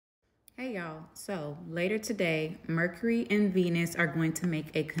Hey y'all, so later today, Mercury and Venus are going to make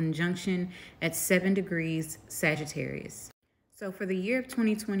a conjunction at 7 degrees Sagittarius. So for the year of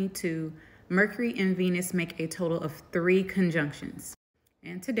 2022, Mercury and Venus make a total of 3 conjunctions.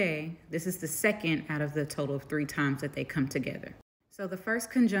 And today, this is the second out of the total of 3 times that they come together. So the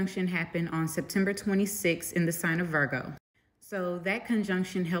first conjunction happened on September 26th in the sign of Virgo. So that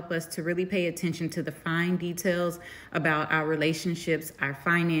conjunction helped us to really pay attention to the fine details about our relationships, our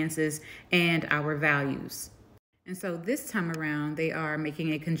finances, and our values. And so this time around, they are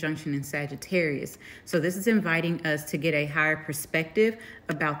making a conjunction in Sagittarius. So this is inviting us to get a higher perspective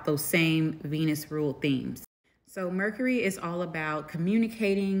about those same Venus-ruled themes. So Mercury is all about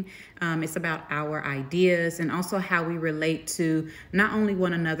communicating. It's about our ideas and also how we relate to not only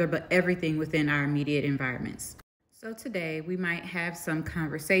one another, but everything within our immediate environments. So today we might have some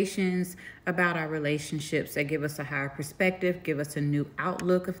conversations about our relationships that give us a higher perspective, give us a new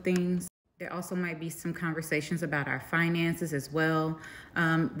outlook of things. There also might be some conversations about our finances as well.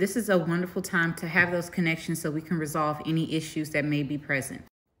 This is a wonderful time to have those connections so we can resolve any issues that may be present.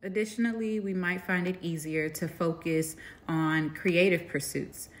 Additionally, we might find it easier to focus on creative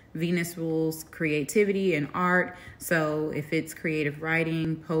pursuits. Venus rules creativity and art. So if it's creative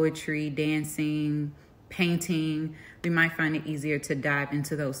writing, poetry, dancing, painting, we might find it easier to dive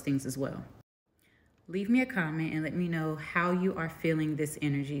into those things as well. Leave me a comment and let me know how you are feeling this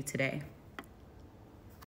energy today.